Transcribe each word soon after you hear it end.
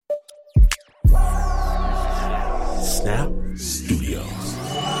Snap Studios.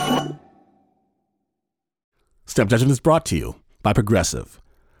 Snap Judgment is brought to you by Progressive,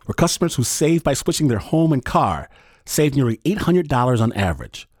 where customers who save by switching their home and car save nearly $800 on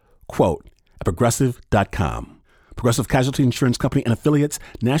average. Quote at Progressive.com. Progressive Casualty Insurance Company and affiliates,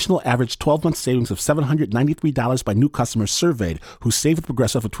 national average 12-month savings of $793 by new customers surveyed who saved with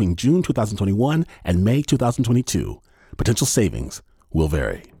Progressive between June 2021 and May 2022. Potential savings will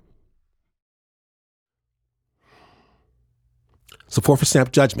vary. Support for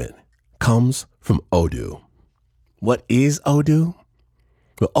Snap Judgment comes from Odoo. What is Odoo?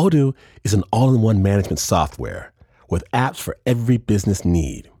 Well, Odoo is an all-in-one management software with apps for every business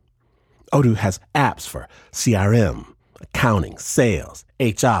need. Odoo has apps for CRM, accounting, sales,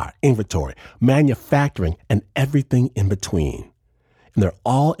 HR, inventory, manufacturing, and everything in between. And they're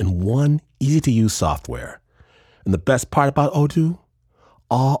all in one easy-to-use software. And the best part about Odoo?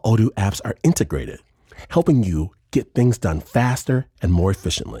 All Odoo apps are integrated, helping you get things done faster and more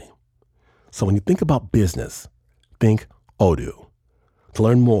efficiently. So when you think about business, think Odoo. To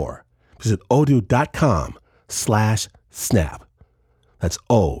learn more, visit odoo.com/snap. That's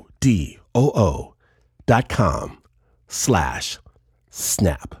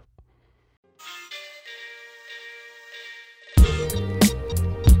ODOO.com/snap.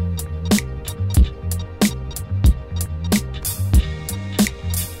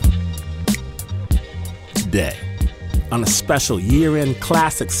 Today, on a special year-end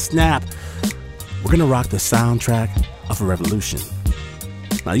classic Snap, we're going to rock the soundtrack of a revolution.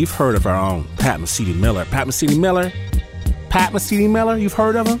 Now, you've heard of our own Pat Mesiti-Miller. Pat Mesiti-Miller, you've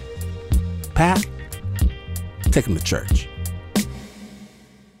heard of him? Pat, take him to church.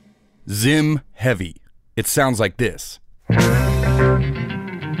 Zim Heavy. It sounds like this.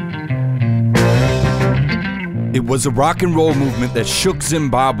 It was a rock and roll movement that shook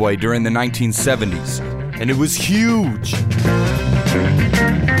Zimbabwe during the 1970s, and it was huge.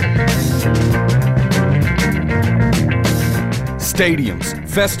 Stadiums,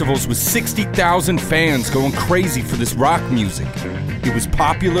 festivals with 60,000 fans going crazy for this rock music. It was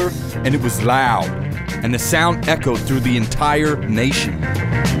popular and it was loud, and the sound echoed through the entire nation.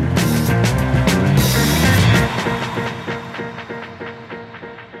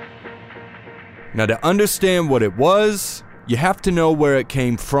 Now, to understand what it was, you have to know where it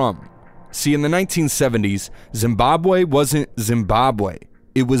came from. See, in the 1970s, Zimbabwe wasn't Zimbabwe.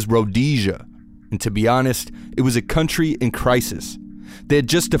 It was Rhodesia. And to be honest, it was a country in crisis. They had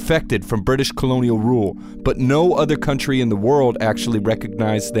just defected from British colonial rule, but no other country in the world actually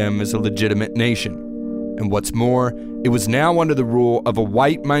recognized them as a legitimate nation. And what's more, it was now under the rule of a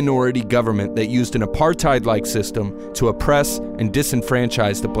white minority government that used an apartheid-like system to oppress and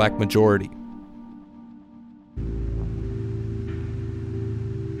disenfranchise the black majority.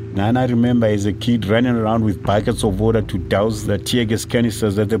 And I remember as a kid running around with buckets of water to douse the tear gas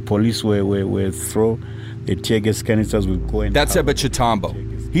canisters that the police were throw. The tear gas canisters would go in. That's Ebba Chitambo.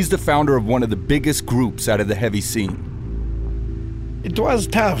 He's the founder of one of the biggest groups out of the heavy scene. It was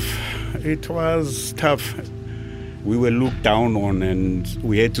tough. We were looked down on, and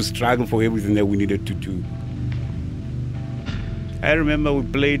we had to struggle for everything that we needed to do. I remember we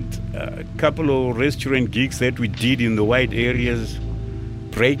played a couple of restaurant gigs that we did in the white areas.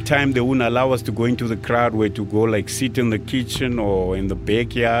 Break time, they wouldn't allow us to go into the crowd, where to go like sit in the kitchen or in the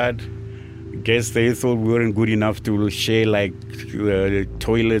backyard. I guess they thought we weren't good enough to share like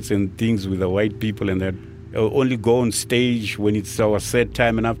toilets and things with the white people, and that only go on stage when it's our set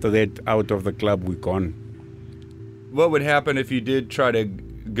time, and after that, out of the club, we're gone. What would happen if you did try to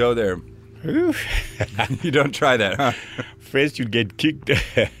go there? You don't try that, huh? First, you'd get kicked.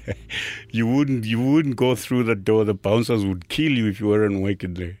 You wouldn't go through the door. The bouncers would kill you if you weren't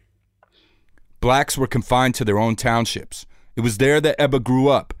working there. Blacks were confined to their own townships. It was there that Ebba grew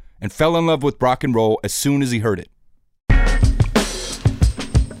up and fell in love with rock and roll as soon as he heard it.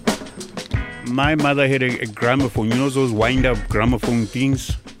 My mother had a gramophone, you know those wind-up gramophone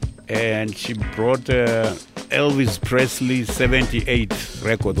things? And she brought Elvis Presley 78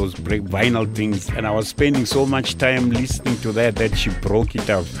 record, those vinyl things. And I was spending so much time listening to that she broke it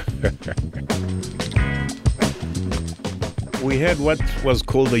up. We had what was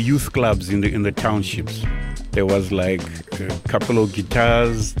called the youth clubs in the townships. There was like a couple of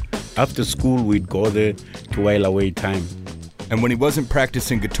guitars. After school, we'd go there to while away time. And when he wasn't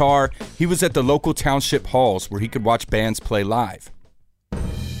practicing guitar, he was at the local township halls where he could watch bands play live.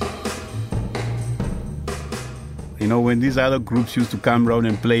 You know, when these other groups used to come around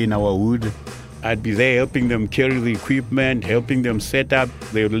and play in our wood, I'd be there helping them carry the equipment, helping them set up.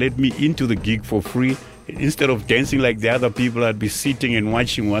 They would let me into the gig for free. Instead of dancing like the other people, I'd be sitting and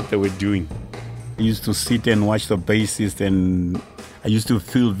watching what they were doing. I used to sit and watch the bassist, and I used to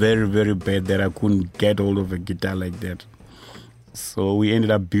feel very, very bad that I couldn't get hold of a guitar like that. So we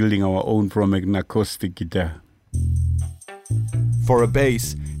ended up building our own from an acoustic guitar. For a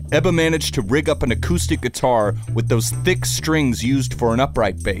bass, Ebba managed to rig up an acoustic guitar with those thick strings used for an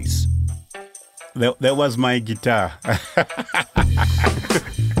upright bass. That was my guitar.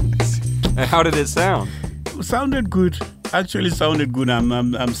 How did it sound? It sounded good. Actually sounded good.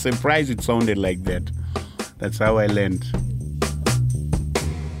 I'm surprised it sounded like that. That's how I learned.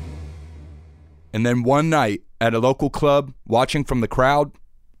 And then one night at a local club, watching from the crowd,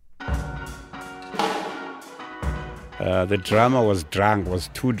 the drummer was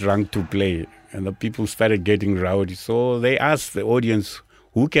too drunk to play, and the people started getting rowdy. So they asked the audience,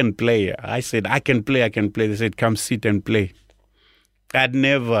 who can play? I said, I can play. They said, come sit and play. I'd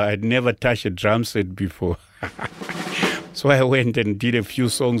never touched a drum set before. So I went and did a few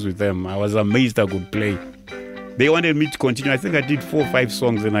songs with them. I was amazed I could play. They wanted me to continue. I think I did 4 or 5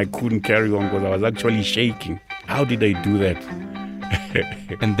 songs and I couldn't carry on because I was actually shaking. How did I do that?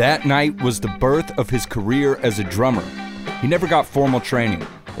 And that night was the birth of his career as a drummer. He never got formal training.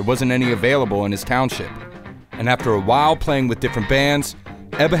 There wasn't any available in his township. And after a while playing with different bands,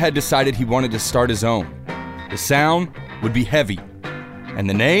 Ebba had decided he wanted to start his own. The sound would be heavy. And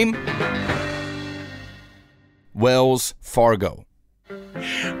the name? Wells Fargo.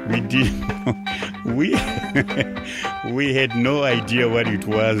 We did. We had no idea what it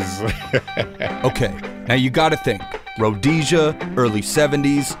was. Okay, now you gotta think. Rhodesia, early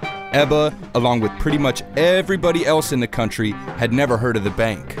 70s, Ebba, along with pretty much everybody else in the country, had never heard of the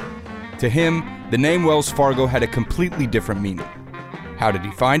bank. To him, the name Wells Fargo had a completely different meaning. How did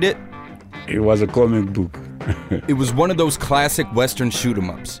he find it? It was a comic book. It was one of those classic Western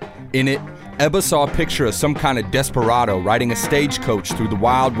shoot-'em-ups. In it, Ebba saw a picture of some kind of desperado riding a stagecoach through the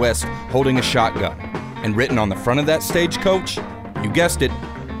Wild West holding a shotgun. And written on the front of that stagecoach, you guessed it,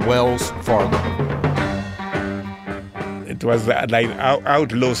 Wells Fargo. It was like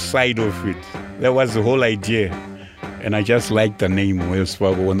outlaw side of it. That was the whole idea. And I just liked the name Wells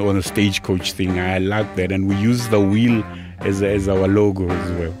Fargo on the stagecoach thing. I liked that. And we used the wheel as our logo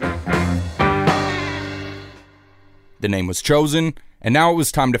as well. The name was chosen, and now it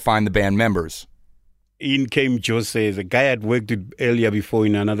was time to find the band members. In came Jose, the guy I'd worked with earlier before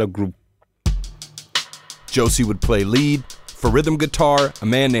in another group. Josie would play lead, for rhythm guitar, a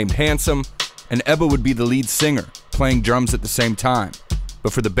man named Handsome, and Ebba would be the lead singer, playing drums at the same time.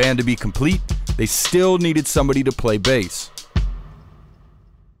 But for the band to be complete, they still needed somebody to play bass.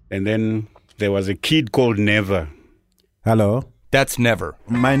 And then there was a kid called Never. Hello. That's Never.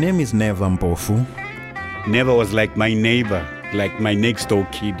 My name is Never Mpofu. Never was like my neighbor, like my next door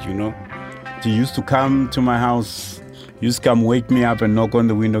kid, you know. He used to come to my house, he used to come wake me up and knock on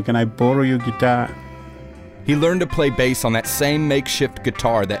the window, can I borrow your guitar? He learned to play bass on that same makeshift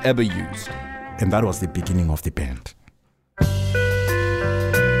guitar that Ebba used. And that was the beginning of the band.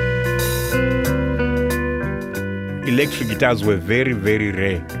 Electric guitars were very, very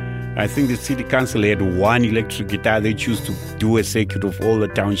rare. I think the city council had one electric guitar. They chose to do a circuit of all the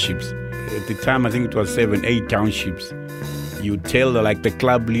townships. At the time, I think it was 7, 8 townships. You tell the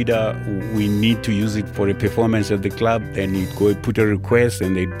club leader, we need to use it for a performance at the club. Then you'd go put a request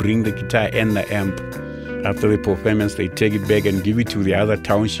and they'd bring the guitar and the amp. After the performance, they take it back and give it to the other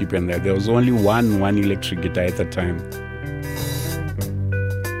township. And there was only one electric guitar at the time.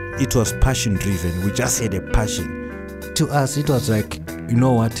 It was passion driven. We just had a passion. To us, it was like, you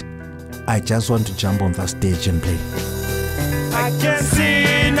know what? I just want to jump on the stage and play. I can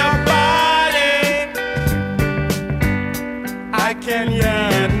see nobody. I can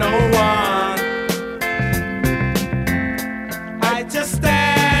hear no one. I just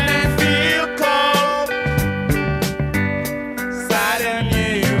stand and feel cold.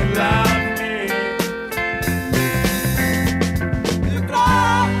 Suddenly you love me.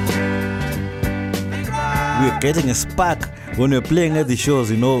 We're getting a spark. When we're playing at the shows,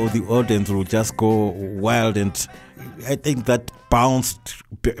 the audience will just go wild, and I think that bounced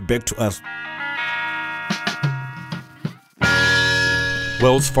back to us.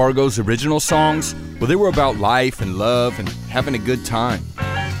 Wells Fargo's original songs, well, they were about life and love and having a good time.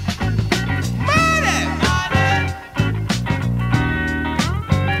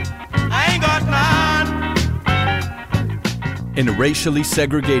 In a racially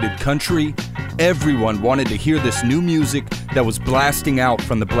segregated country, everyone wanted to hear this new music that was blasting out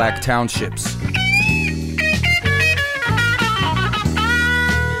from the black townships.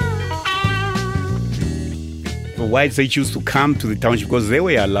 The whites, they choose to come to the township because they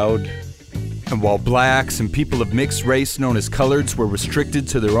were allowed. And while blacks and people of mixed race known as coloreds were restricted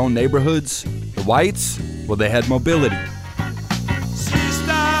to their own neighborhoods, the whites, well, they had mobility.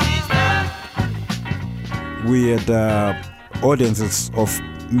 We had audiences of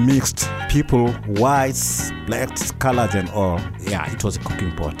mixed people, whites, blacks, colored and all. Yeah, it was a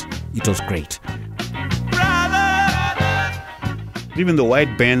cooking pot. It was great. Even the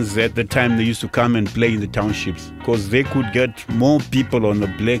white bands at the time, they used to come and play in the townships because they could get more people on the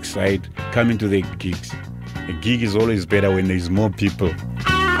black side coming to their gigs. A gig is always better when there's more people.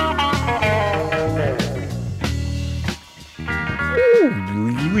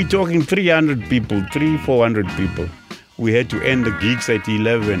 We're talking 300 people, 400 people. We had to end the gigs at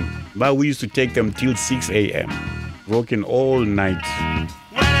 11, but we used to take them till 6 a.m., working all night.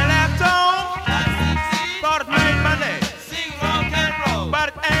 When I left home, thought it made my day. Sing rock and roll, but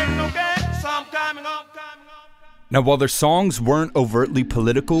it ain't no game, so I'm coming home. Now, while their songs weren't overtly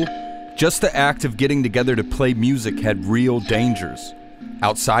political, just the act of getting together to play music had real dangers.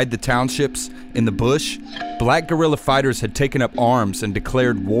 Outside the townships, in the bush, black guerrilla fighters had taken up arms and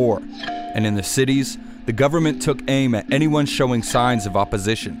declared war. And in the cities, the government took aim at anyone showing signs of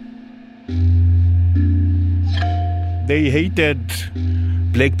opposition. They hated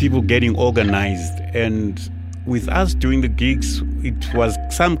black people getting organized, and with us doing the gigs, it was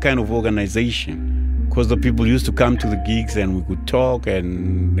some kind of organization because the people used to come to the gigs and we could talk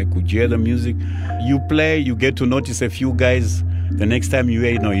and they could hear the music. You play, you get to notice a few guys. The next time you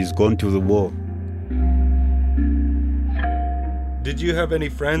hear, he's gone to the war. Did you have any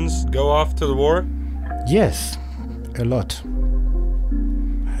friends go off to the war? Yes, a lot.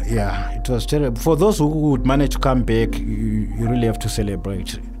 Yeah, it was terrible. For those who would manage to come back, you really have to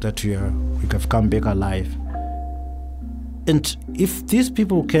celebrate that you have come back alive. And if these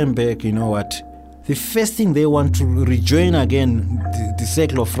people came back, you know what? The first thing they want to rejoin again, the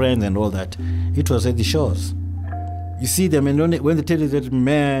circle of friends and all that, it was at the shows. You see them, and when they tell you that,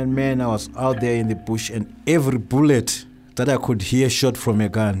 man, I was out there in the bush, and every bullet that I could hear shot from a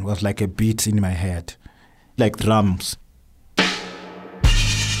gun was like a beat in my head, like drums.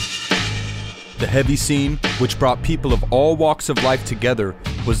 The heavy scene, which brought people of all walks of life together,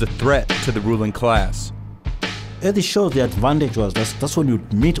 was a threat to the ruling class. At the shows, the advantage was that's when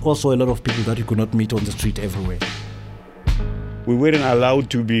you'd meet also a lot of people that you could not meet on the street everywhere. We weren't allowed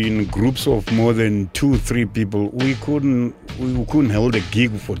to be in groups of more than 2-3 people. We couldn't hold a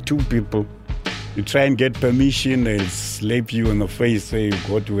gig for 2 people. You try and get permission, they'll slap you in the face, say,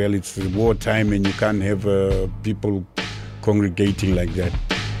 go to hell, it's wartime and you can't have people congregating like that.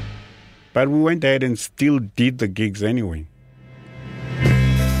 But we went ahead and still did the gigs anyway.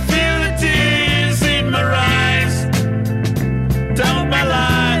 Feel the tears in my eyes, down my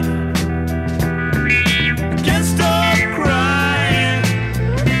life. Can't stop crying.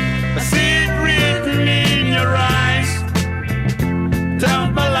 I see it written in your eyes,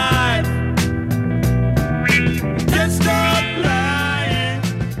 down my life. Can't stop lying.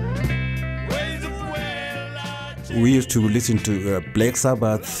 Ways of well, We used to listen to Black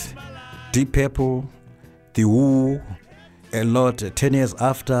Sabbath, Deep Purple, The Who, a lot, 10 years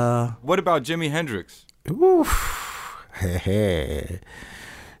after. What about Jimi Hendrix? Oof.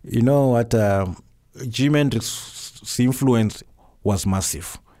 You know what? Jimi Hendrix's influence was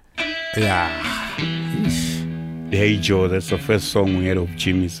massive. Yeah. Hey Joe, that's the first song we had of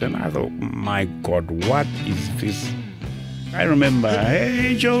Jimmy's, and I thought, my God, what is this? I remember,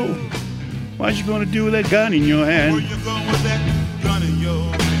 hey Joe, what you gonna do with that gun in your hand? where you going with that gun in your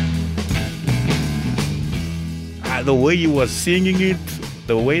hand? The way he was singing it,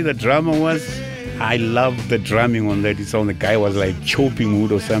 the way the drummer was, I loved the drumming on that song. The guy was like chopping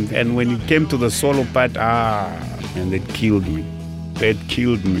wood or something. And when it came to the solo part, man, that killed me. That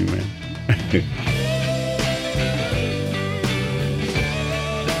killed me, man.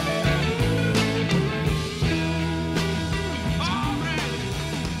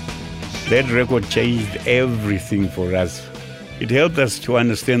 That record changed everything for us. It helped us to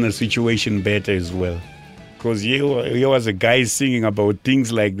understand the situation better as well. Because here was a guy singing about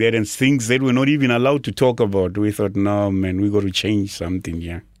things like that and things that we're not even allowed to talk about. We thought, no, man, we got to change something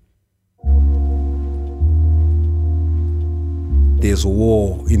here. There's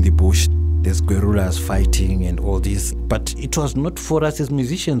war in the bush. There's guerrillas fighting and all this. But it was not for us as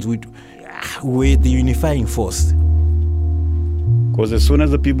musicians. We were the unifying force. Because as soon as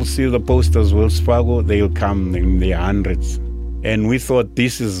the people see the posters, Wells Fargo, they'll come in their hundreds. And we thought,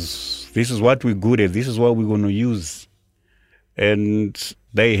 this is what we're good at. This is what we're going to use. And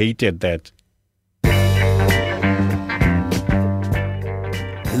they hated that.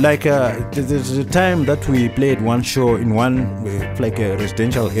 Like there's a time that we played one show in one like a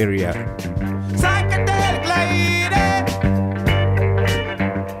residential area.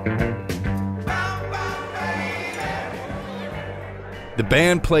 The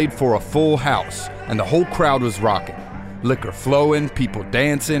band played for a full house, and the whole crowd was rocking. Liquor flowing, people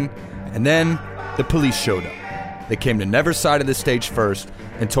dancing, and then the police showed up. They came to Never's side of the stage first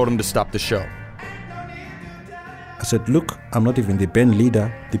and told him to stop the show. I said, look, I'm not even the band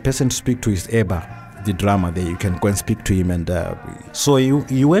leader. The person to speak to is Eba, the drummer there. You can go and speak to him. And so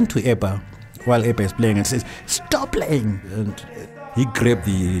you went to Eba while Eba is playing and says, stop playing. And he grabbed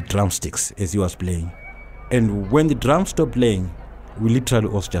the drumsticks as he was playing. And when the drums stopped playing, we literally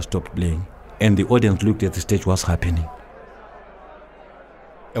also just stopped playing. And the audience looked at the stage, what's happening.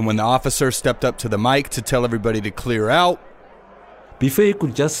 And when the officer stepped up to the mic to tell everybody to clear out, before he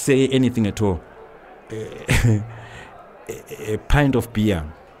could just say anything at all, a pint of beer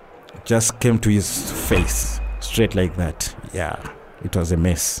just came to his face, straight like that. Yeah, it was a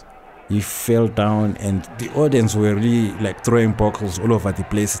mess. He fell down, and the audience were really like throwing bottles all over the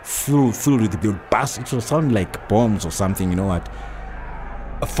place, filled with the bus. It was sounding like bombs or something, you know what?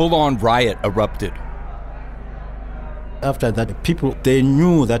 a full-on riot erupted. After that, people, they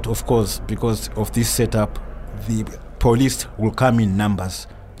knew that, of course, because of this setup, the police will come in numbers.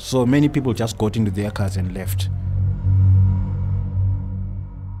 So many people just got into their cars and left.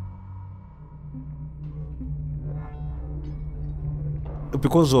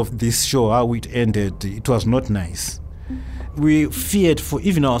 Because of this show, how it ended, it was not nice. We feared for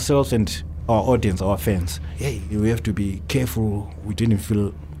even ourselves and our audience, our fans. Hey, we have to be careful. We didn't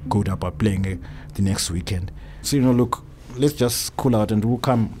feel good about playing the next weekend. So, look, let's just cool out and we'll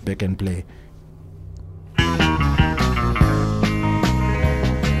come back and play.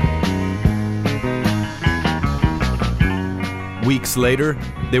 Weeks later,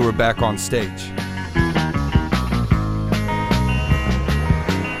 they were back on stage.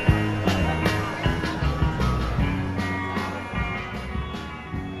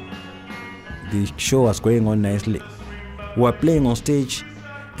 The show was going on nicely. We were playing on stage,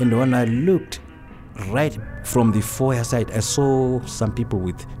 and when I looked right from the foyer side, I saw some people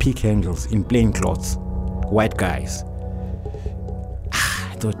with pig handles in plain clothes, white guys.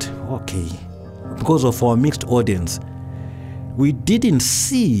 I thought, okay, because of our mixed audience, we didn't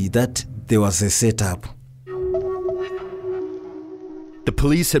see that there was a setup. The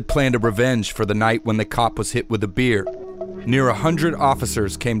police had planned a revenge for the night when the cop was hit with a beer. Near 100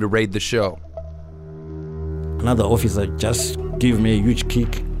 officers came to raid the show. Another officer just gave me a huge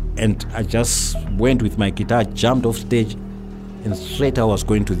kick, and I just went with my guitar, jumped off stage, and straight I was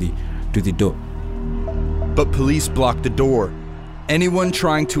going to the door. But police blocked the door. Anyone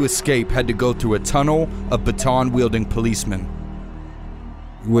trying to escape had to go through a tunnel of baton-wielding policemen.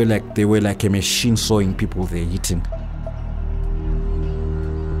 They were like a machine sawing people there, hitting.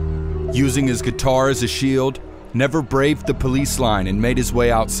 Using his guitar as a shield, Never braved the police line and made his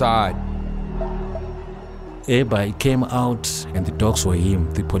way outside. Eba came out, and the dogs were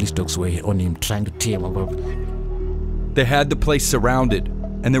him. The police dogs were on him, trying to tear him up. They had the place surrounded,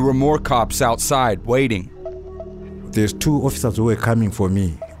 and there were more cops outside waiting. There's 2 officers who were coming for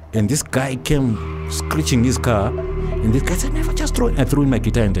me, and this guy came screeching his car, and this guy said, "Never, just throw it." I threw in my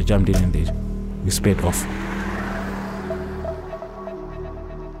guitar and I jumped in, and we sped off.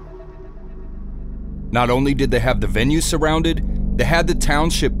 Not only did they have the venue surrounded, they had the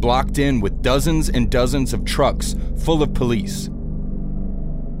township blocked in with dozens and dozens of trucks full of police.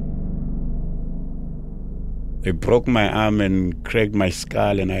 They broke my arm and cracked my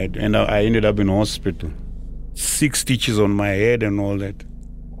skull, and I ended up in hospital. 6 stitches on my head and all that.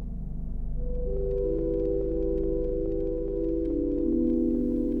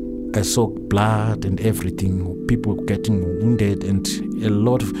 I saw blood and everything, people getting wounded, and a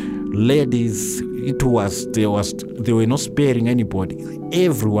lot of ladies. They were not sparing anybody.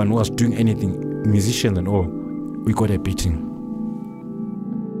 Everyone was doing anything, musicians and all. We got a beating.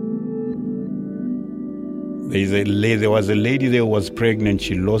 There was a lady there who was pregnant.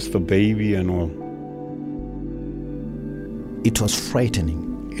 She lost the baby and all. It was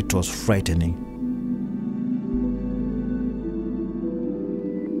frightening. It was frightening.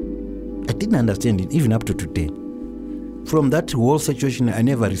 I didn't understand it even up to today. From that whole situation, I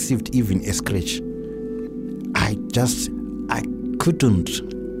never received even a scratch. I couldn't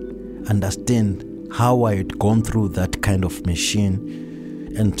understand how I had gone through that kind of machine.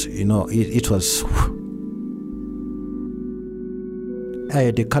 And, it was... I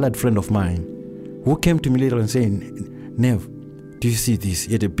had a colored friend of mine who came to me later and saying, "Nev, do you see this?"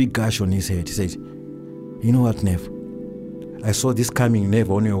 He had a big gash on his head. He said, "You know what, Nev? I saw this coming,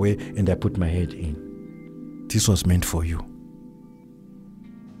 Nev, on your way, and I put my head in. This was meant for you."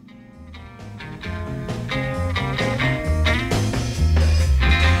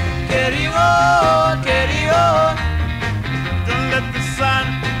 Carry on, don't let the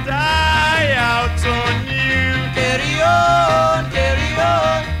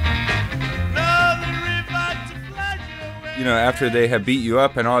after they had beat you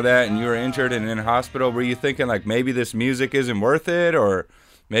up and all that and you were injured and in hospital, were you thinking like maybe this music isn't worth it or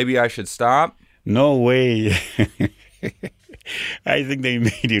maybe I should stop? No way. I think they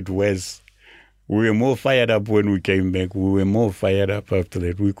made it worse. We were more fired up when we came back. We were more fired up after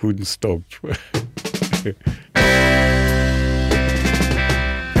that. We couldn't stop.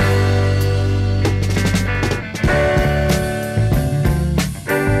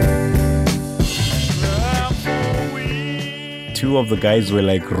 Two of the guys were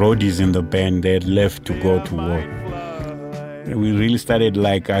like roadies in the band. They had left to go to war. We really started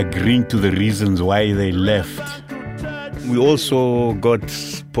like agreeing to the reasons why they left. We also got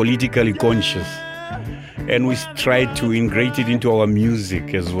politically conscious, and we tried to integrate it into our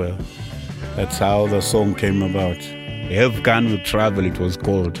music as well. That's how the song came about. Have Gun Will Travel, it was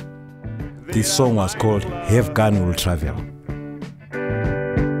called. This song was called Have Gun Will Travel.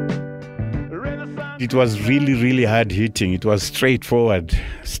 It was really, really hard hitting. It was straightforward,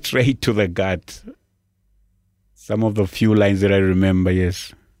 straight to the gut. Some of the few lines that I remember,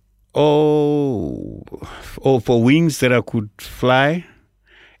 yes. Oh, for wings that I could fly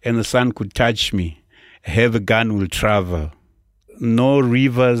and the sun could touch me, have a gun will travel. No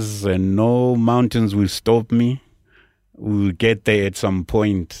rivers and no mountains will stop me. We will get there at some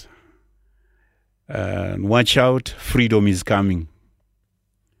point. Watch out, freedom is coming.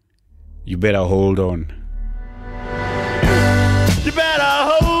 You better hold on. You better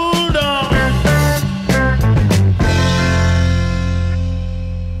hold on.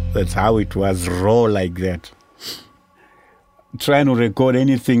 That's how it was, raw like that. Trying to record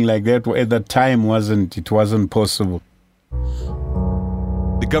anything like that at the time wasn't possible.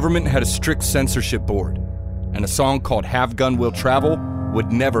 The government had a strict censorship board, and a song called Have Gun Will Travel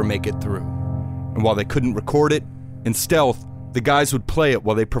would never make it through. And while they couldn't record it, in stealth, the guys would play it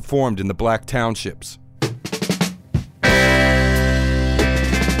while they performed in the black townships.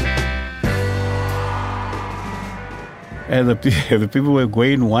 And the people were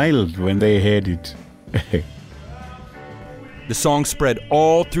going wild when they heard it. The song spread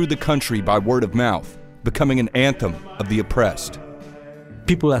all through the country by word of mouth, becoming an anthem of the oppressed.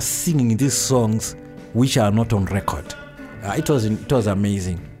 People are singing these songs which are not on record. It was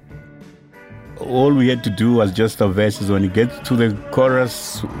amazing. All we had to do was just the verses. When it gets to the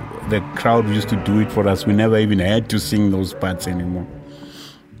chorus, the crowd used to do it for us. We never even had to sing those parts anymore.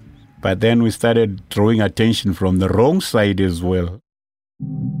 But then we started drawing attention from the wrong side as well.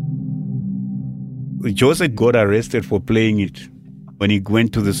 Joseph got arrested for playing it when he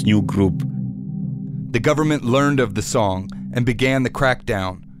went to this new group. The government learned of the song and began the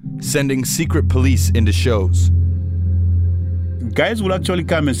crackdown, sending secret police into shows. Guys will actually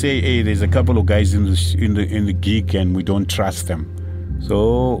come and say, hey, there's a couple of guys in the gig and we don't trust them.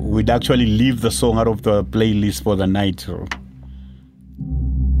 So we'd actually leave the song out of the playlist for the night.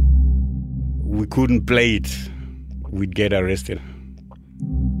 We couldn't play it. We'd get arrested.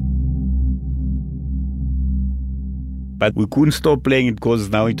 But we couldn't stop playing it because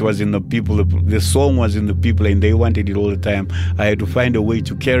now it was in the people. The song was in the people and they wanted it all the time. I had to find a way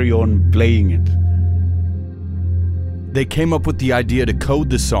to carry on playing it. They came up with the idea to code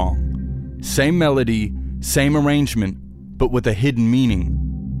the song. Same melody, same arrangement, but with a hidden meaning.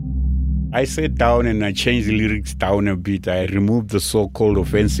 I sat down and I changed the lyrics down a bit. I removed the so-called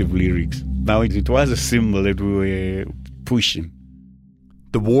offensive lyrics. Now it was a symbol that we were pushing.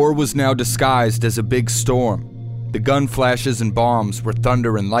 The war was now disguised as a big storm. The gun flashes and bombs were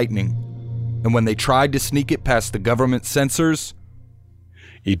thunder and lightning. And when they tried to sneak it past the government censors,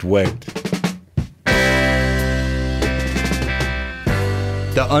 it worked.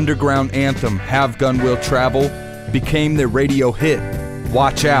 The underground anthem, Have Gun Will Travel, became their radio hit,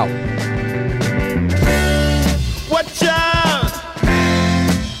 Watch Out. Watch out!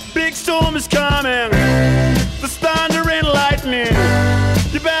 Big storm is coming. There's thunder and lightning.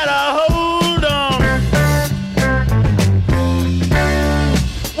 You better hold on.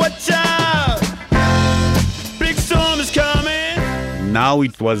 Watch out! Big storm is coming. Now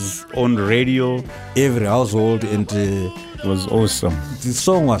it was on radio. Every household, and it was awesome. The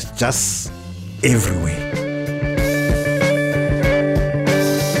song was just everywhere.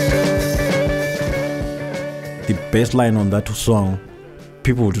 The bass line on that song,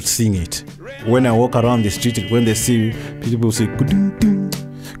 people would sing it. When I walk around the street, when they see people say, "Kudum-dum,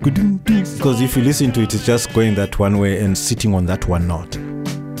 kudum-dum," because if you listen to it, it's just going that one way and sitting on that one note.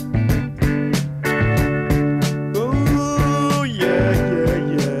 Oh, yeah, yeah,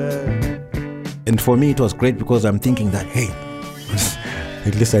 yeah. And for me, it was great because I'm thinking that, hey,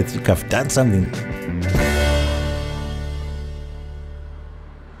 at least I think I've done something.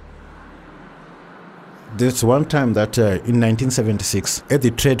 There's one time that in 1976, at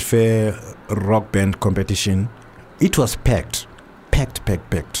the Trade Fair rock band competition, it was packed.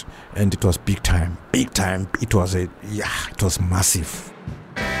 And it was big time. It was massive.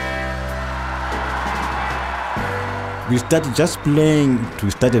 We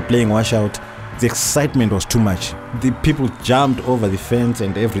started playing Washout. The excitement was too much. The people jumped over the fence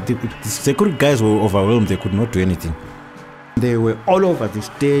and everything. The security guys were overwhelmed. They could not do anything. They were all over the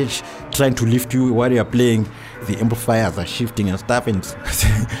stage trying to lift you while you are playing. The amplifiers are shifting and stuff. And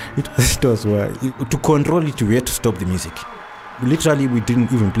it was to control it, we had to stop the music. Literally, we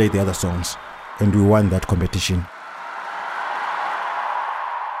didn't even play the other songs. And we won that competition.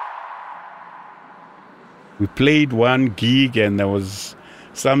 We played one gig and there was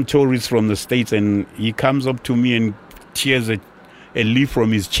some tourist from the States, and he comes up to me and tears a leaf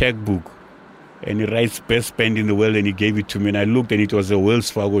from his checkbook. And he writes best band in the world, and he gave it to me. And I looked and it was a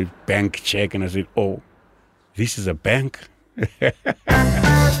Wells Fargo bank check. And I said, oh, this is a bank? The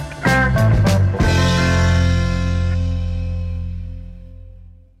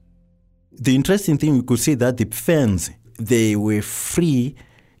interesting thing, we could see that the fans, they were free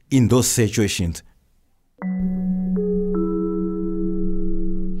in those situations.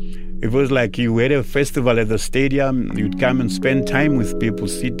 It was like you had a festival at the stadium. You'd come and spend time with people,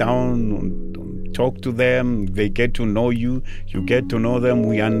 sit down, talk to them. They get to know you. You get to know them.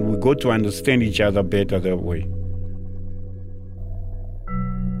 We got to understand each other better that way.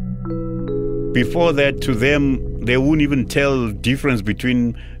 Before that, to them, they wouldn't even tell the difference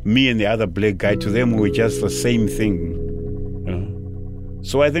between me and the other black guy. To them, we were just the same thing.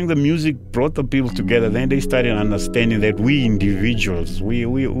 So I think the music brought the people together. Then they started understanding that we individuals, we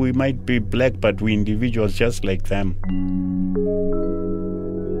might be black, but we individuals just like them.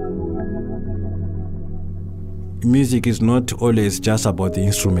 Music is not always just about the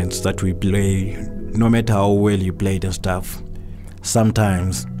instruments that we play, no matter how well you played and stuff.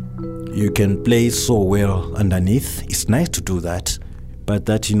 Sometimes you can play so well underneath. It's nice to do that. But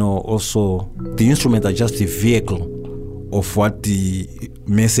that, also the instruments are just the vehicle of what the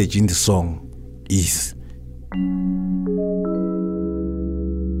message in the song is.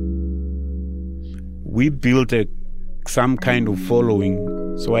 We built some kind of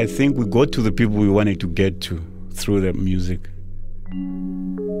following. So I think we got to the people we wanted to get to through the music.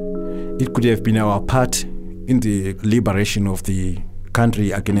 It could have been our part in the liberation of the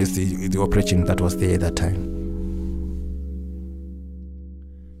country against the oppression that was there at that time.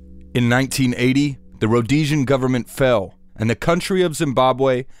 In 1980, the Rhodesian government fell, and the country of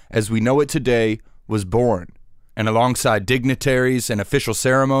Zimbabwe, as we know it today, was born. And alongside dignitaries and official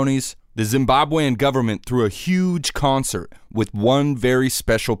ceremonies, the Zimbabwean government threw a huge concert with one very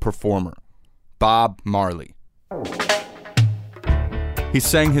special performer, Bob Marley. He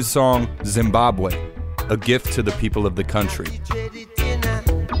sang his song, Zimbabwe, a gift to the people of the country.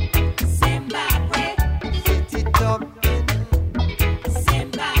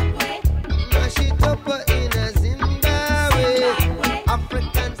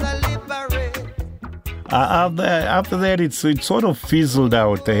 After that, it sort of fizzled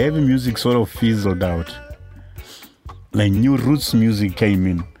out. The heavy music sort of fizzled out. Like new roots music came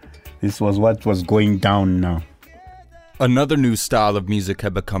in. This was what was going down now. Another new style of music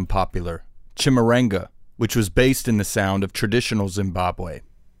had become popular, Chimurenga, which was based in the sound of traditional Zimbabwe.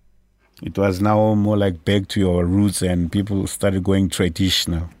 It was now more like back to your roots, and people started going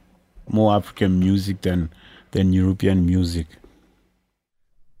traditional. More African music than European music.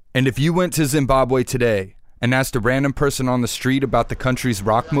 And if you went to Zimbabwe today and asked a random person on the street about the country's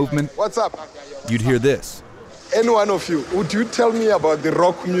rock movement, what's up? You'd hear this. Any one of you, would you tell me about the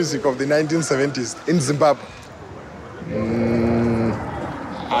rock music of the 1970s in Zimbabwe?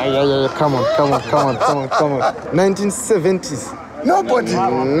 Come on. 1970s. Nobody.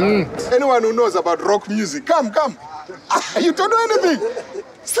 Anyone who knows about rock music, come. You don't know anything.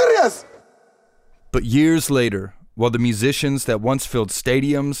 Serious. But years later, while the musicians that once filled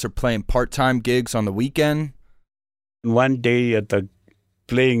stadiums are playing part-time gigs on the weekend, one day at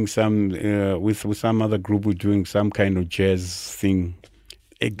playing some with some other group, we're doing some kind of jazz thing.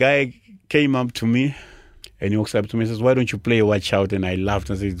 A guy came up to me and he walks up to me and says, "Why don't you play Watch Out?" And I laughed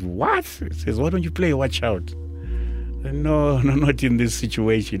and said, "What?" He says, "Why don't you play Watch Out?" And no, not in this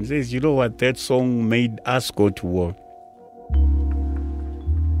situation. He says, "You know what? That song made us go to war."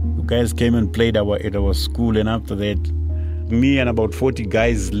 The guys came and played at our school, and after that, me and about 40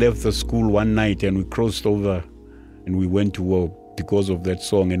 guys left the school one night and we crossed over and we went to war because of that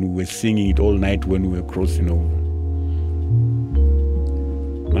song, and we were singing it all night when we were crossing over.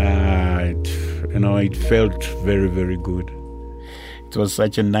 It felt very, very good. It was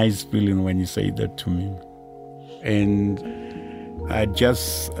such a nice feeling when you say that to me. And I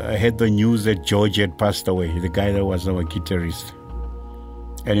just had the news that George had passed away, the guy that was our guitarist.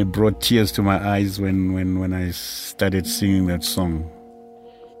 And it brought tears to my eyes when I started singing that song.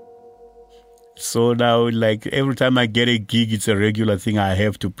 So now, like, every time I get a gig, it's a regular thing. I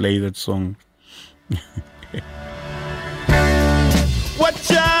have to play that song.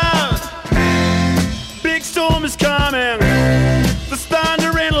 Watch out! Big storm is coming. There's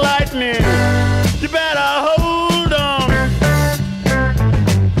thunder and lightning. You better hold on.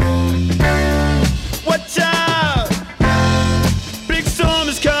 Watch out! Big storm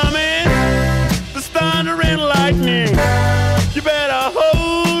is coming. There's thunder and lightning. You better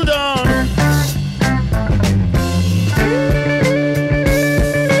hold on.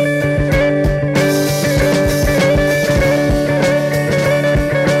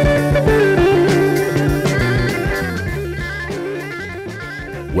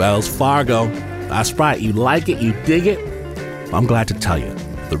 Wells Fargo. That's right. You like it? You dig it? Well, I'm glad to tell you,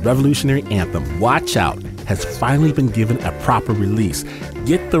 the revolutionary anthem, Watch Out, has finally been given a proper release.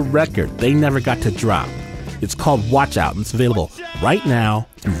 Get the record they never got to drop. It's called Watch Out, and it's available right now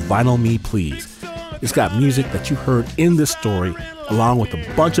through Vinyl Me Please. It's got music that you heard in this story, along with a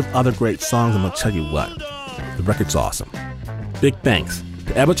bunch of other great songs, and I'll tell you what, the record's awesome. Big thanks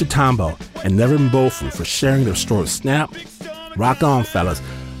to Ebba Chitambo and Nevin Bofu for sharing their story with Snap. Rock on, fellas.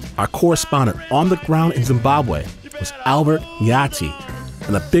 Our correspondent on the ground in Zimbabwe was Albert Nyati.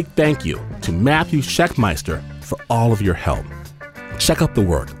 And a big thank you to Matthew Scheckmeister for all of your help. Check out the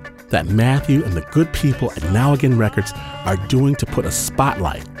work that Matthew and the good people at Now Again Records are doing to put a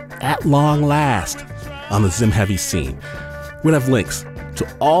spotlight, at long last, on the Zim Heavy scene. We'll have links to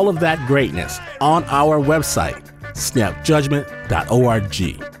all of that greatness on our website,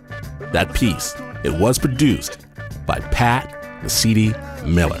 snapjudgment.org. That piece, it was produced by Pat the CD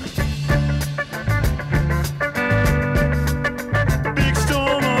Miller. Big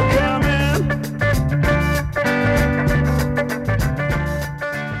storm coming.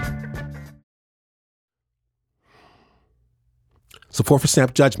 Support for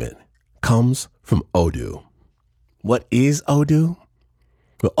Snap Judgment comes from Odoo. What is Odoo?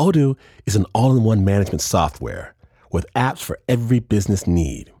 Well, Odoo is an all-in-one management software with apps for every business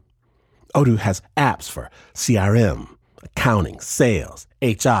need. Odoo has apps for CRM, accounting, sales,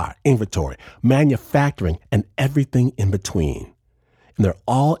 HR, inventory, manufacturing, and everything in between. And they're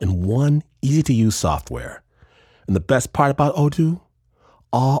all in one easy-to-use software. And the best part about Odoo?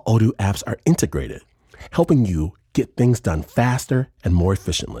 All Odoo apps are integrated, helping you get things done faster and more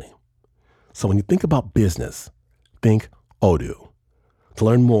efficiently. So when you think about business, think Odoo. To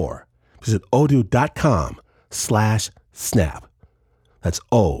learn more, visit odoo.com/snap. That's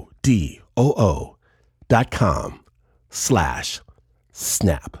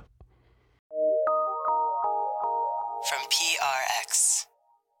odoo.com/snap. From PRX.